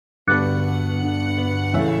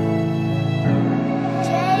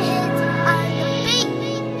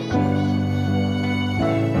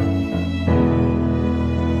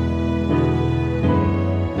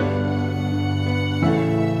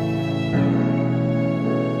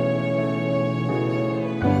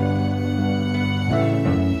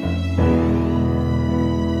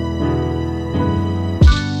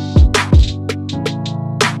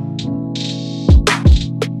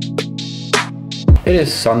It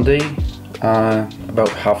is Sunday,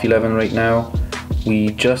 about 11:30 right now.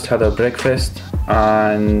 We just had our breakfast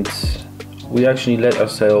and we actually let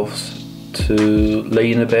ourselves to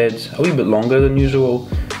lay in the bed a wee bit longer than usual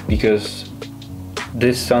because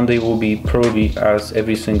this Sunday will be probably, as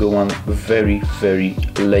every single one, very, very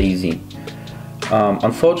lazy.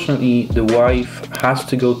 Unfortunately, the wife has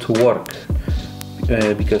to go to work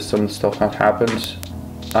because some stuff has happened,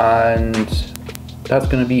 and that's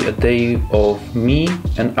going to be a day of me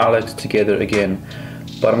and Alex together again.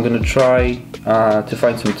 But I'm going to try to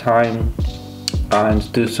find some time and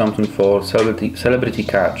do something for celebrity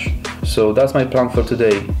catch. So that's my plan for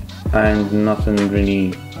today, and nothing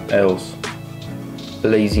really else.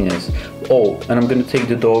 Laziness. Oh, and I'm going to take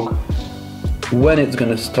the dog, when it's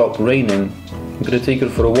going to stop raining, I'm going to take her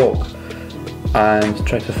for a walk and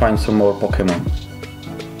try to find some more Pokemon.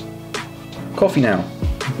 Coffee now.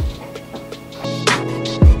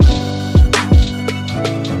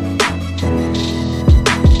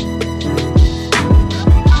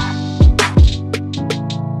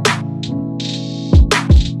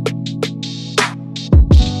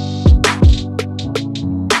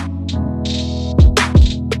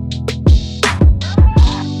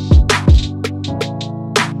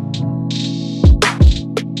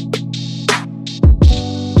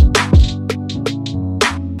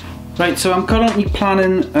 Right, so I'm currently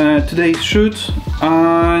planning today's shoot,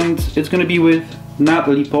 and it's going to be with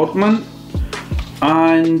Natalie Portman.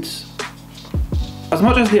 And as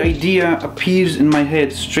much as the idea appears in my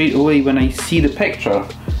head straight away when I see the picture,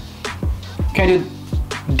 kind of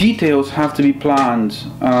details have to be planned,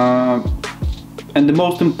 and the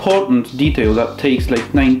most important detail that takes like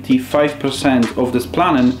 95% of this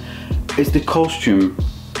planning is the costume.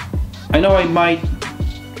 I know I might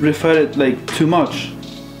refer it like too much.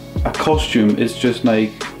 A costume is just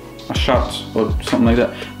like a shirt or something like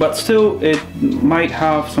that, but still it might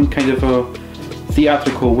have some kind of a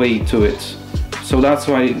theatrical way to it, so that's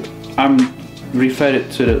why I'm referring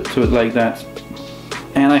to it like that.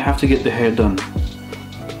 And I have to get the hair done.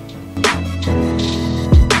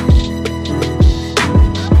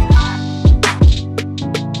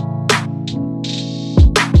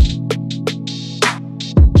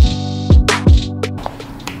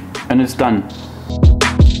 And it's done.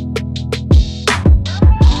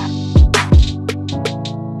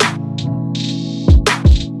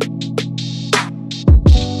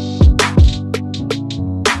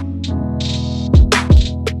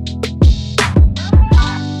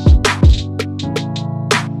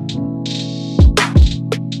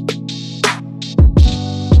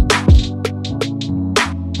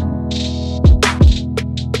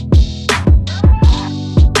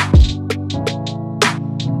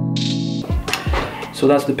 So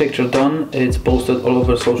that's the picture done. It's posted all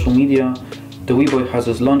over social media. The wee boy has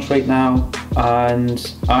his lunch right now,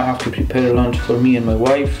 and I have to prepare lunch for me and my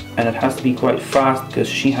wife, and it has to be quite fast because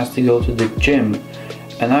she has to go to the gym.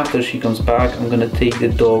 And after she comes back, I'm gonna take the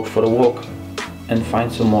dog for a walk and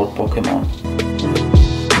find some more Pokemon.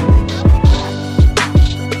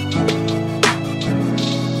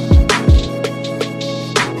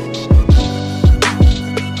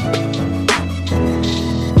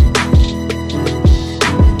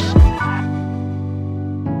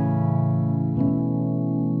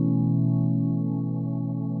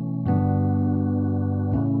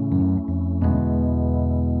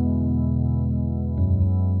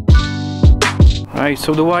 Right,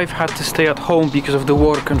 so the wife had to stay at home because of the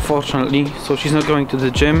work, unfortunately, so she's not going to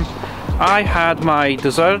the gym. I had my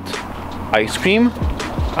dessert, ice cream,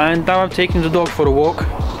 and now I'm taking the dog for a walk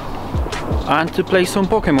and to play some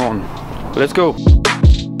Pokemon. Let's go!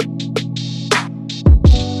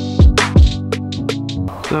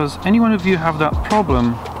 Does any one of you have that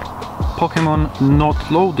problem? Pokemon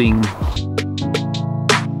not loading?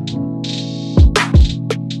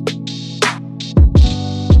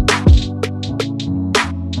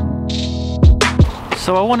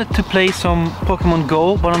 So I wanted to play some Pokemon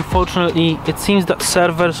Go, but unfortunately it seems that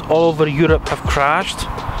servers all over Europe have crashed.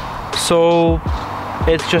 So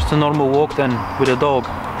it's just a normal walk then with a dog.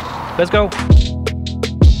 Let's go!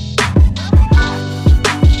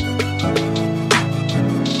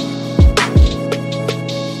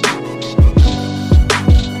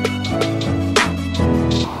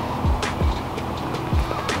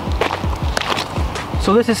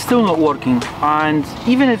 So this is still not working, and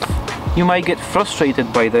even if you might get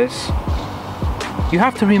frustrated by this, you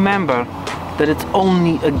have to remember that it's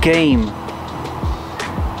only a game.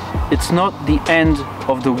 It's not the end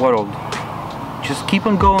of the world. Just keep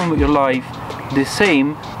on going with your life the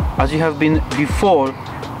same as you have been before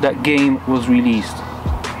that game was released,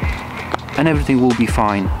 and everything will be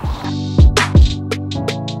fine.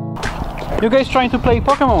 You guys trying to play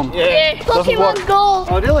Pokemon? Yeah. Pokemon Go.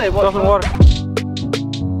 Oh really? What Doesn't work.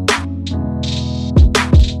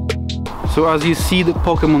 So as you see, the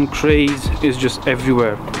Pokemon craze is just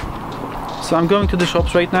everywhere. So I'm going to the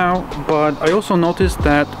shops right now, but I also noticed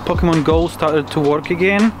that Pokemon Go started to work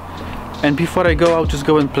again. And before I go, I'll just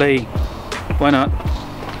go and play. Why not?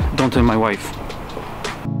 Don't tell my wife.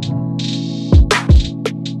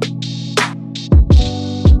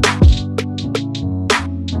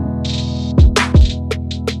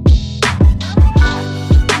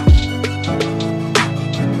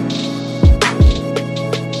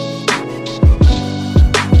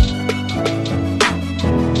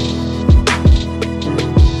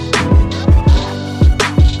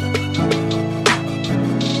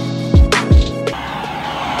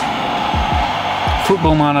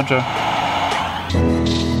 Football Manager.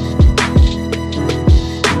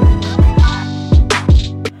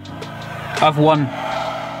 I've won.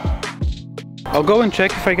 I'll go and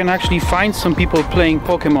check if I can actually find some people playing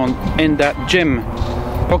Pokemon in that gym.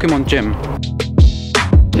 Pokemon gym.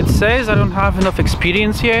 It says I don't have enough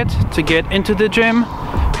experience yet to get into the gym,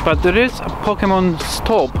 but there is a Pokemon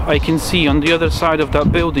stop I can see on the other side of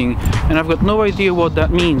that building, and I've got no idea what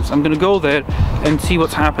that means. I'm gonna go there and see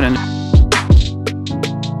what's happening.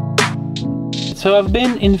 So I've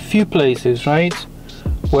been in few places, right,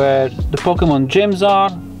 where the Pokemon gyms are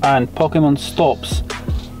and Pokemon stops,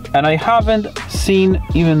 and I haven't seen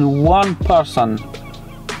even one person.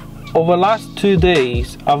 Over the last 2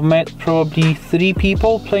 days I've met probably 3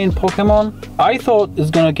 people playing Pokemon. I thought it's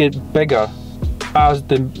gonna get bigger as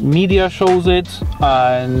the media shows it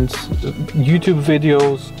and YouTube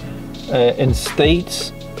videos in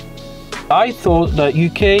States. I thought that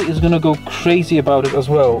UK is gonna go crazy about it as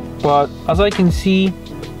well, but as I can see,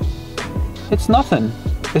 it's nothing.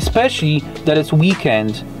 Especially that it's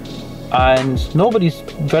weekend and nobody's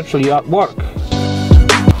virtually at work.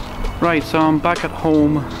 Right, so I'm back at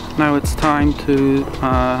home. Now it's time to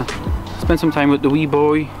spend some time with the wee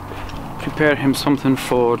boy, prepare him something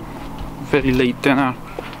for very late dinner,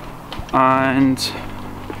 and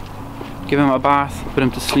give him a bath, put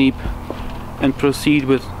him to sleep, and proceed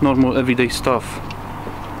with normal everyday stuff.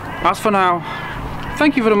 As for now,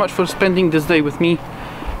 thank you very much for spending this day with me,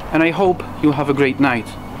 and I hope you have a great night.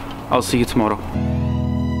 I'll see you tomorrow.